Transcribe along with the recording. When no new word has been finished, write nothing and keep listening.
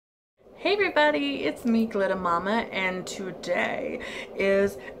Hey everybody, it's me, Glitter Mama, and today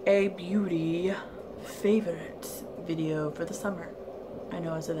is a beauty favorites video for the summer. I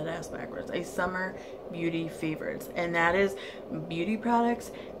know I said that ass backwards. A summer beauty favorites, and that is beauty products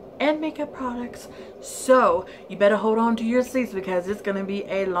and makeup products. So you better hold on to your seats because it's gonna be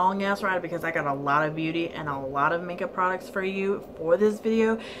a long ass ride, because I got a lot of beauty and a lot of makeup products for you for this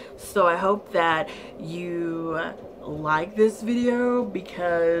video. So I hope that you like this video,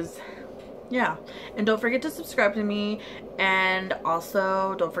 because yeah, and don't forget to subscribe to me, and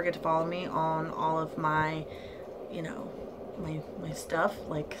also don't forget to follow me on all of my, you know, my stuff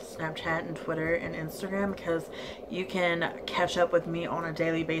like Snapchat and Twitter and Instagram, because you can catch up with me on a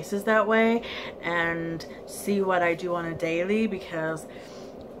daily basis that way and see what I do on a daily, because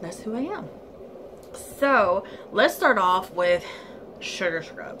that's who I am. So let's start off with sugar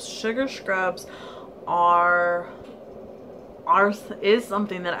scrubs. Sugar scrubs is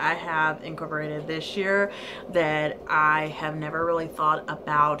something that I have incorporated this year that I have never really thought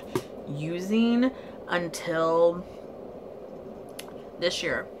about using until this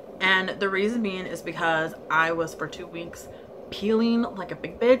year. And the reason being is because I was for 2 weeks peeling like a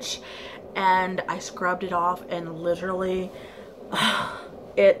big bitch, and I scrubbed it off, and literally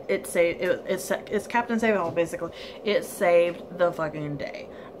it's Captain Save It All, basically. It saved the fucking day.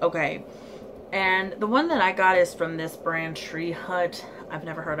 Okay. And the one that I got is from this brand, Tree Hut. I've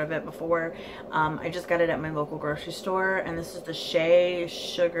never heard of it before. I just got it at my local grocery store, and this is the Shea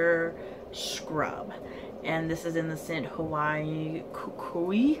Sugar Scrub. And this is in the scent Hawaii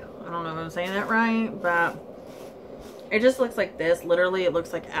Kukui. I don't know if I'm saying that right, but it just looks like this. Literally, it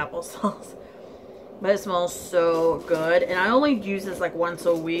looks like applesauce. But it smells so good. And I only use this like once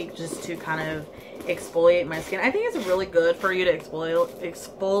a week just to kind of exfoliate my skin. I think it's really good for you to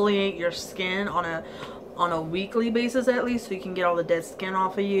exfoliate your skin on a weekly basis, at least, so you can get all the dead skin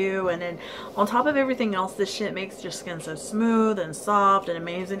off of you. And then on top of everything else, this shit makes your skin so smooth and soft and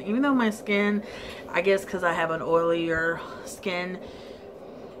amazing. Even though my skin, I guess because I have an oilier skin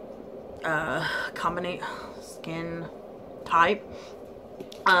skin type,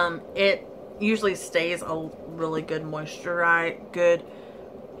 it usually stays a really good moisture.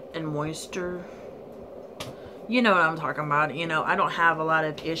 You know what I'm talking about. You know, I don't have a lot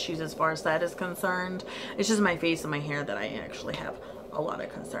of issues as far as that is concerned. It's just my face and my hair that I actually have a lot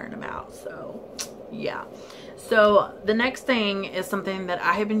of concern about. So yeah. So the next thing is something that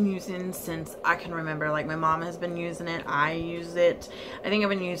I have been using since I can remember. Like, my mom has been using it. I use it. I think I've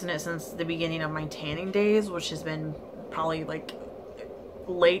been using it since the beginning of my tanning days, which has been probably like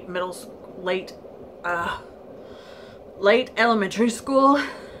late elementary school.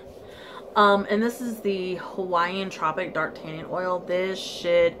 And this is the Hawaiian Tropic Dark Tanning Oil. This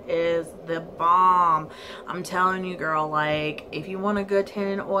shit is the bomb. I'm telling you, girl, like, if you want a good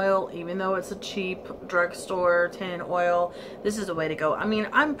tanning oil, even though it's a cheap drugstore tanning oil, this is the way to go. I mean,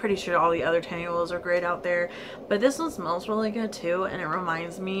 I'm pretty sure all the other tanning oils are great out there, but this one smells really good too, and it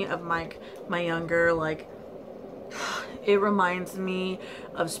reminds me of my younger, like, it reminds me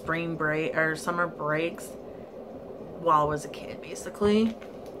of spring break or summer breaks while I was a kid, basically.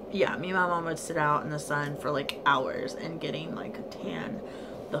 Yeah, me and my mom would sit out in the sun for like hours and getting like tan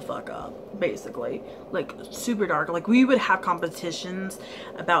the fuck up, basically. Like, super dark. Like, we would have competitions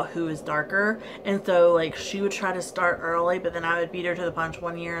about who is darker, and so like she would try to start early, but then I would beat her to the punch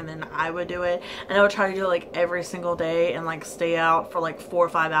one year, and then I would do it, and I would try to do it like every single day and like stay out for like 4 or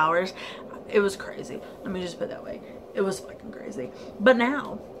 5 hours. It was crazy. Let me just put it that way. It was fucking crazy. But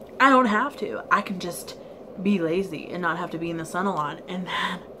now I don't have to. I can just be lazy and not have to be in the sun a lot, and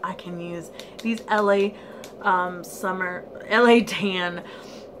then I can use these LA tan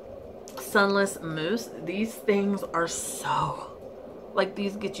sunless mousse. These things are so, like,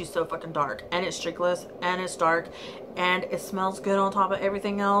 these get you so fucking dark, and it's streakless, and it's dark, and it smells good on top of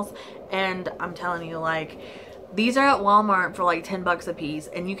everything else. And I'm telling you, like, these are at Walmart for like 10 bucks a piece,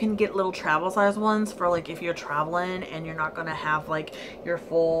 and you can get little travel size ones for like if you're traveling and you're not gonna have like your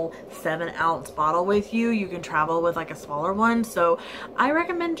full 7-ounce bottle with you. You can travel with like a smaller one. So I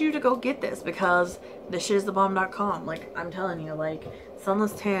recommend you to go get this, because this shit is the bomb.com. Like, I'm telling you, like,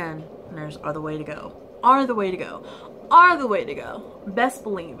 sunless tanners are the way to go. Are the way to go. Are the way to go. Best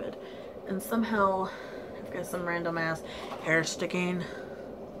believe it. And somehow I've got some random ass hair sticking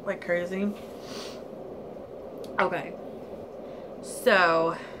like crazy. Okay,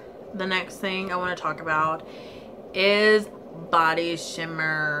 so the next thing I want to talk about is body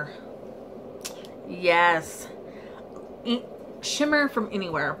shimmer. Yes, shimmer from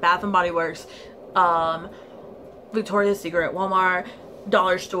anywhere. Bath and Body Works, Victoria's Secret, Walmart,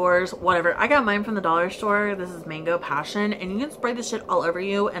 dollar stores, whatever. I got mine from the dollar store. This is Mango Passion, and you can spray this shit all over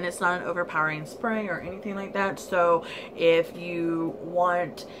you, and it's not an overpowering spray or anything like that. So if you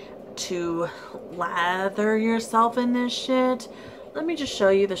want to lather yourself in this shit, let me just show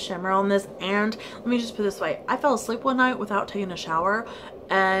you the shimmer on this. And let me just put it this way, I fell asleep one night without taking a shower,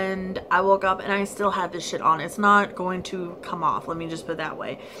 and I woke up and I still had this shit on. It's not going to come off, let me just put it that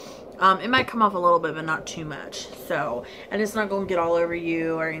way. It might come off a little bit, but not too much. So, and it's not going to get all over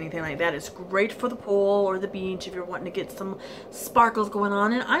you or anything like that. It's great for the pool or the beach if you're wanting to get some sparkles going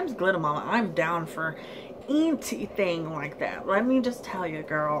on. And I'm glitter mama. I'm down for anything like that. Let me just tell you,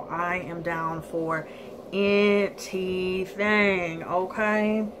 girl, I am down for anything.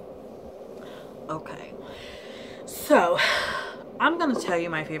 Okay. Okay. So, I'm going to tell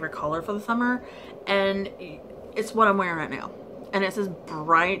you my favorite color for the summer, and it's what I'm wearing right now. And it's this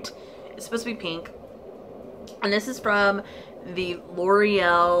bright, it's supposed to be pink, and this is from the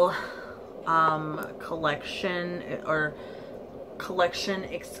L'Oreal collection, or collection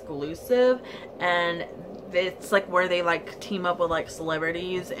exclusive, and it's like where they like team up with like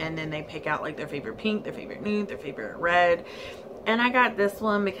celebrities, and then they pick out like their favorite pink, their favorite nude, their favorite red. And I got this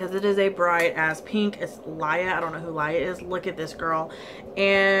one because it is a bright ass pink. It's Laya. I don't know who Laya is. Look at this, girl.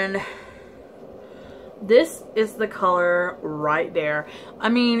 And this is the color right there. I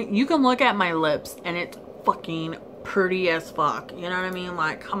mean, you can look at my lips and it's fucking pretty as fuck. You know what I mean?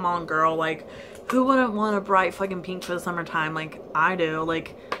 Like, come on, girl. Like, who wouldn't want a bright fucking pink for the summertime? Like, I do.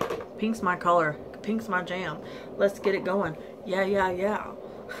 Like, pink's my color. Pink's my jam. Let's get it going. Yeah, yeah, yeah.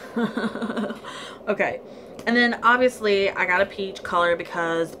 Okay. And then, obviously, I got a peach color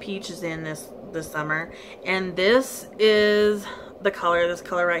because peach is in this summer. And this is the color. This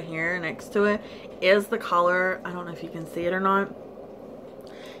color right here next to it is the color. I don't know if you can see it or not.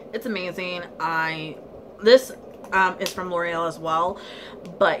 It's amazing. This is from L'Oreal as well,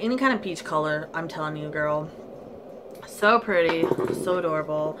 but any kind of peach color, I'm telling you, girl, so pretty, so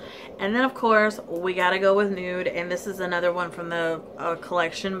adorable. And then of course we gotta go with nude, and this is another one from the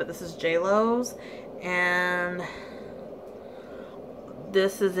collection, but this is J-Lo's, and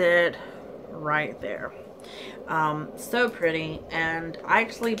this is it right there. So pretty. And I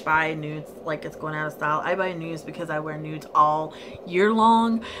actually buy nudes like it's going out of style. I buy nudes because I wear nudes all year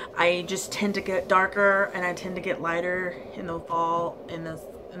long. I just tend to get darker, and I tend to get lighter in the fall, in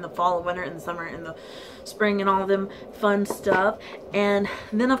the fall and winter, in the summer, in the spring, and all of them fun stuff. And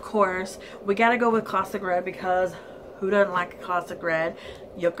then of course we gotta go with classic red, because who doesn't like a classic red?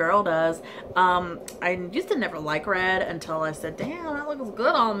 Your girl does. I used to never like red until I said, damn, that looks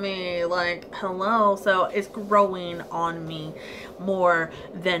good on me. Like, hello. So it's growing on me more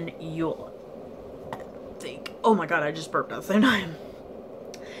than you'll think. Oh my god, I just burped at the same time.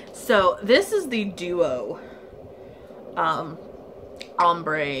 So this is the Duo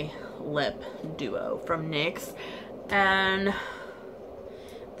ombre lip duo from NYX, and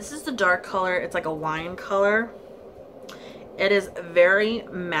this is the dark color. It's like a wine color. It is very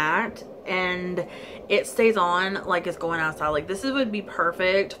matte, and it stays on like it's going outside. Like, this would be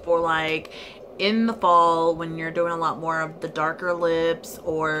perfect for like in the fall when you're doing a lot more of the darker lips,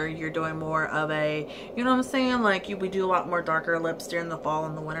 or you're doing more of a, you know what I'm saying, like we do a lot more darker lips during the fall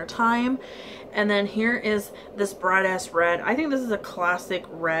and the winter time. And then here is this bright ass red. I think this is a classic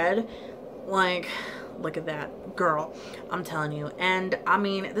red. Like, look at that, girl, I'm telling you. And I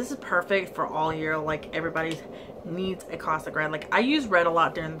mean, this is perfect for all year. Like, everybody needs a classic red. Like, I use red a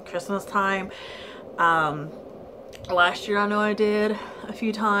lot during Christmas time. Last year I know I did a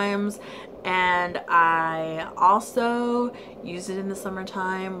few times, and I also use it in the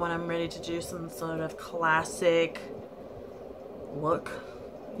summertime when I'm ready to do some sort of classic look.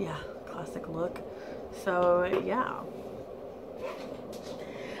 Yeah, classic look. So yeah.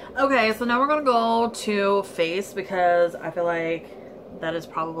 Okay, so now we're gonna go to face, because I feel like that is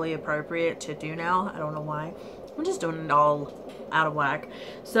probably appropriate to do now. I don't know why. I'm just doing it all out of whack.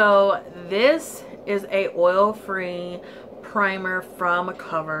 So this is a oil-free primer from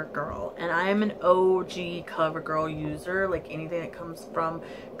CoverGirl, and I am an OG CoverGirl user. Like, anything that comes from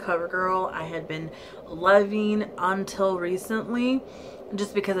CoverGirl I had been loving until recently,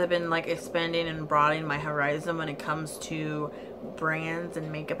 just because I've been like expanding and broadening my horizon when it comes to brands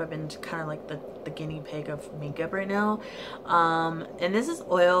and makeup. I've been kind of like the guinea pig of makeup right now. And this is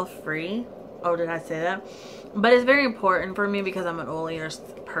oil free. Oh, did I say that? But it's very important for me because I'm an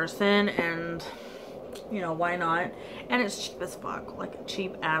oilier person, and you know, why not? And it's cheap as fuck, like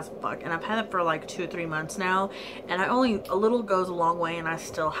cheap as fuck. And I've had it for like 2 or 3 months now, and a little goes a long way, and I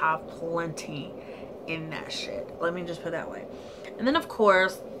still have plenty in that shit. Let me just put it that way. And then of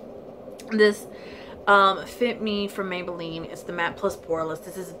course this Fit Me from Maybelline. It's the Matte Plus Poreless.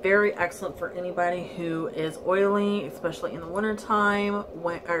 This is very excellent for anybody who is oily, especially in the wintertime,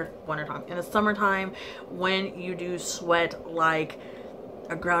 in the summertime, when you do sweat like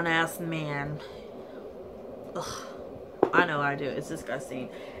a grown-ass man. Ugh. I know I do. It's disgusting.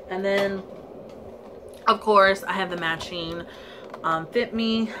 And then, of course, I have the matching Fit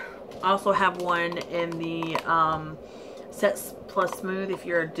Me. Also have one in the Set Plus Smooth if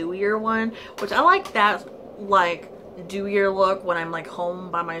you're a dewier one, which I like that like dewier look when I'm like home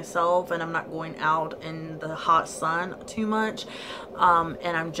by myself and I'm not going out in the hot sun too much,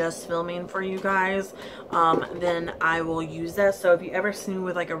 and I'm just filming for you guys, then I will use that. So if you ever see me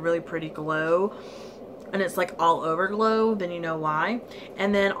with like a really pretty glow and it's like all over glow, then you know why.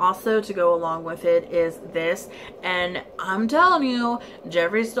 And then also to go along with it is this, and I'm telling you,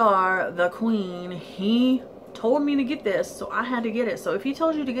 Jeffree Star, the queen, he told me to get this, so I had to get it. So if he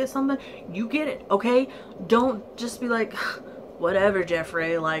tells you to get something, you get it, okay? Don't just be like, whatever,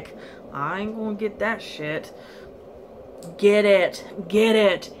 Jeffree, like, I ain't gonna get that shit. Get it. Get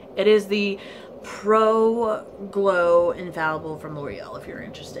it. It is the Pro Glow Infallible from L'Oreal if you're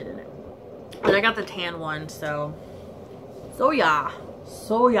interested in it. And I got the tan one, so yeah.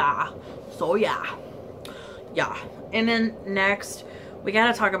 Yeah. And then next, we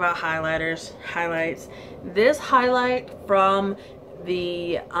gotta talk about highlights. This highlight from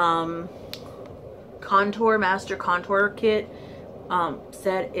the Master Contour Kit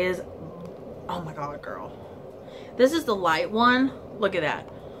set is, oh my god, girl. This is the light one. Look at that.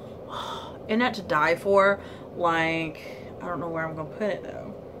 Isn't that to die for? Like, I don't know where I'm gonna put it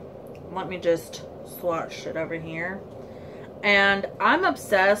though. Let me just swatch it over here. And I'm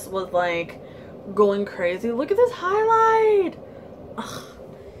obsessed with like going crazy. Look at this highlight. Ugh.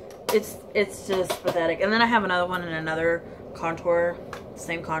 It's just pathetic. And then I have another one in another contour,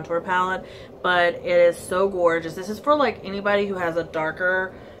 same contour palette, but it is so gorgeous. This is for like anybody who has a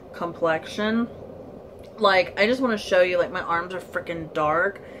darker complexion. Like, I just want to show you, like, my arms are freaking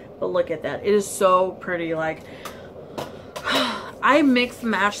dark, but look at that. It is so pretty. Like, I mix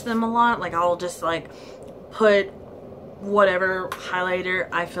match them a lot. Like, I'll just like put whatever highlighter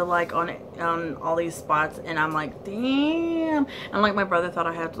I feel like on all these spots, and I'm like, damn. And like, my brother thought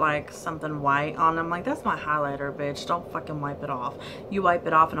I had like something white on. I'm like, that's my highlighter, bitch. Don't fucking wipe it off. You wipe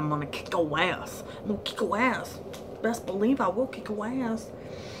it off and I'm gonna kick your ass. I'm gonna kick your ass. Best believe I will kick your ass.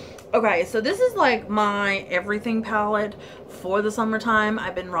 Okay, so this is like my everything palette for the summertime.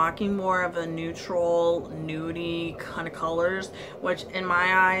 I've been rocking more of a neutral, nudie kind of colors, which in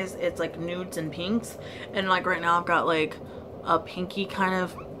my eyes, it's like nudes and pinks. And like right now I've got like a pinky kind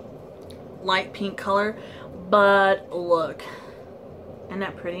of light pink color. But look, isn't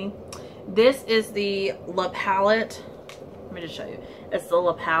that pretty? This is the La Palette. Let me just show you. It's the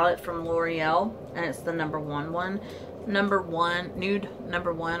La Palette from L'Oreal, and it's the number one one. Nude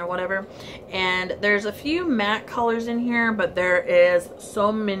number one or whatever. And there's a few matte colors in here, but there is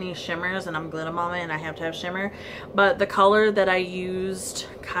so many shimmers, and I'm glitter mama and I have to have shimmer. But the color that I used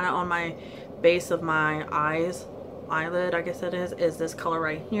kind of on my base of my eyelid, I guess it is this color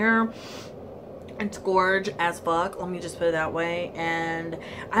right here. It's gorgeous as fuck, let me just put it that way. And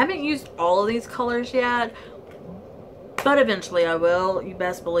I haven't used all of these colors yet, but eventually I will, you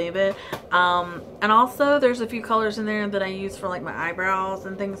best believe it. And also there's a few colors in there that I use for like my eyebrows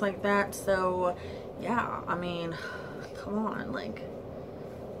and things like that. So yeah, I mean, come on, like,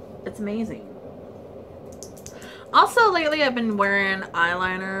 it's amazing. Also lately I've been wearing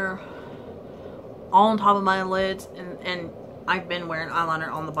eyeliner all on top of my lids, and I've been wearing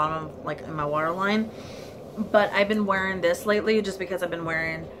eyeliner on the bottom of, like, in my waterline. But I've been wearing this lately just because I've been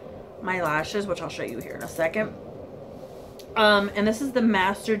wearing my lashes, which I'll show you here in a second. And this is the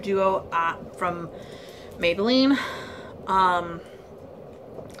Master Duo from Maybelline.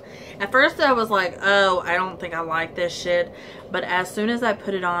 At first I was like, oh, I don't think I like this shit. But as soon as I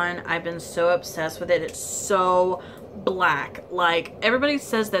put it on, I've been so obsessed with it. It's so black. Like, everybody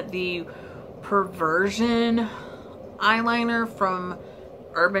says that the Perversion eyeliner from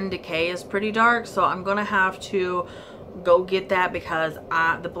Urban Decay is pretty dark. So I'm going to have to go get that, because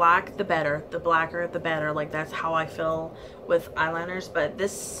the black the better, the blacker the better. Like, that's how I feel with eyeliners. But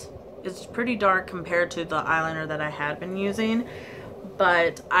this is pretty dark compared to the eyeliner that I had been using,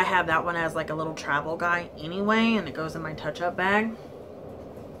 but I have that one as like a little travel guy anyway, and it goes in my touch-up bag.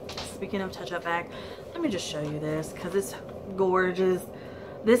 Speaking of touch-up bag, let me just show you this because it's gorgeous.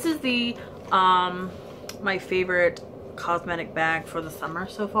 This is the my favorite cosmetic bag for the summer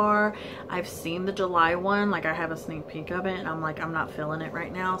so far. I've seen the July one, like I have a sneak peek of it, and I'm like, I'm not feeling it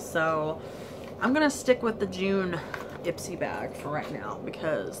right now, so I'm gonna stick with the June Ipsy bag for right now,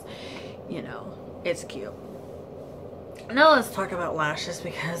 because, you know, It's cute. Now let's talk about lashes,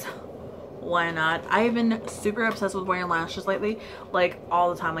 because why not? I've been super obsessed with wearing lashes lately, like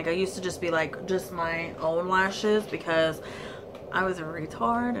all the time. Like I used to just be like just my own lashes because I was a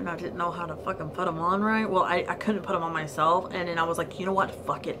retard and I didn't know how to fucking put them on right. Well, I couldn't put them on myself, and then I was like, you know what,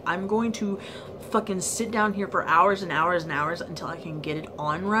 fuck it, I'm going to fucking sit down here for hours and hours and hours until I can get it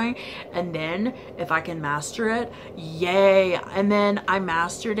on right, and then if I can master it, yay. And then I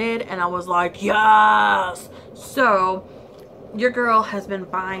mastered it and I was like, yes. So your girl has been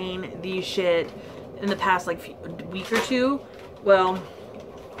buying these shit in the past like week or two. Well,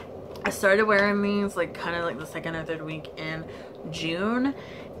 I started wearing these like kind of like the second or third week in June,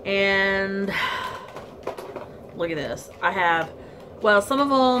 and look at this. I have, well, some of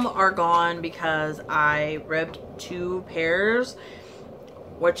them are gone because I ripped 2 pairs,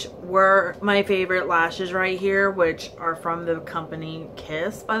 which were my favorite lashes right here, which are from the company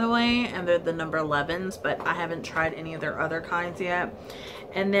Kiss, by the way, and they're the number 11s, but I haven't tried any of their other kinds yet.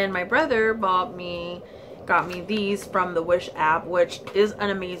 And then my brother got me these from the Wish app, which is an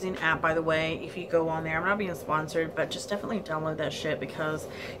amazing app, by the way. If you go on there, I'm not being sponsored, but just definitely download that shit because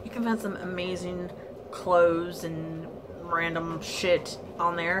you can find some amazing clothes and random shit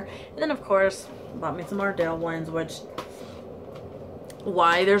on there. And then of course bought me some Ardell ones, which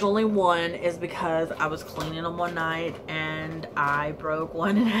why there's only one is because I was cleaning them one night and I broke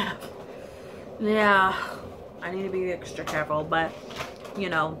one in half. Yeah, I need to be extra careful, but you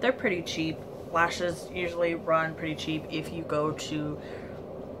know, they're pretty cheap. Lashes usually run pretty cheap if you go to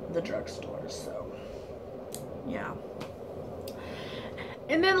the drugstore, so yeah.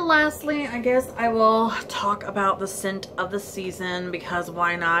 And then lastly, I guess I will talk about the scent of the season, because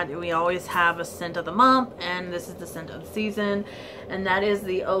why not? We always have a scent of the month, and this is the scent of the season, and that is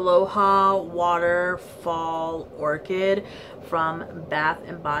the Aloha Waterfall Orchid from Bath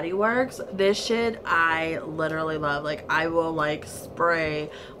and Body Works. This shit I literally love. Like I will like spray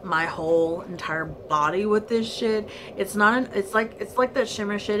my whole entire body with this shit. It's not it's like that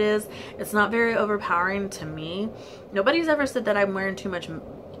shimmer shit is. It's not very overpowering to me. Nobody's ever said that I'm wearing too much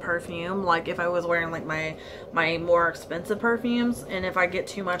perfume, like if I was wearing like my more expensive perfumes, and if I get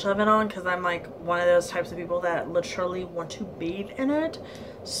too much of it on, because I'm like one of those types of people that literally want to bathe in it.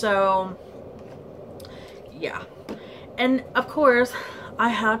 So yeah. And of course I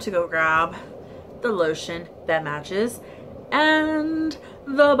have to go grab the lotion that matches and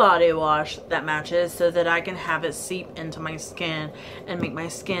the body wash that matches, so that I can have it seep into my skin and make my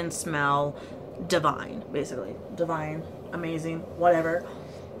skin smell divine, basically. Divine, amazing, whatever.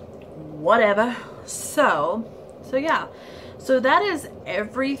 So yeah, so that is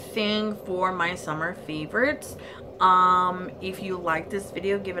everything for my summer favorites. If you like this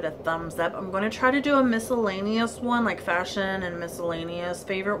video, give it a thumbs up. I'm going to try to do a miscellaneous one, like fashion and miscellaneous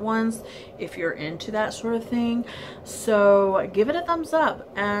favorite ones, if you're into that sort of thing. So give it a thumbs up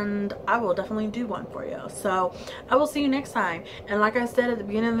and I will definitely do one for you. So I will see you next time. And like I said at the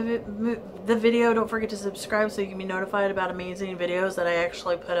beginning of the video, don't forget to subscribe so you can be notified about amazing videos that I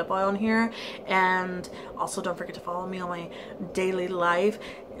actually put up on here. And also don't forget to follow me on my daily life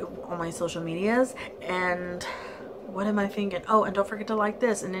on my social medias. And what am I thinking? Oh, and don't forget to like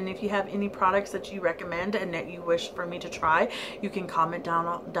this. And then if you have any products that you recommend and that you wish for me to try, you can comment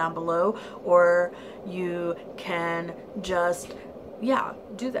down below, or you can just, yeah,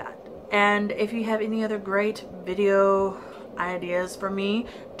 do that. And if you have any other great video ideas for me,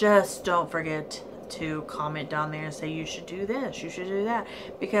 just don't forget to comment down there and say you should do this, you should do that,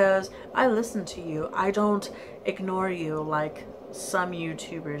 because I listen to you. I don't ignore you like some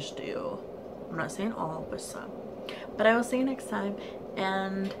YouTubers do. I'm not saying all, but some. But I will see you next time,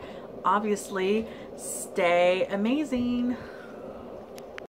 and obviously stay amazing.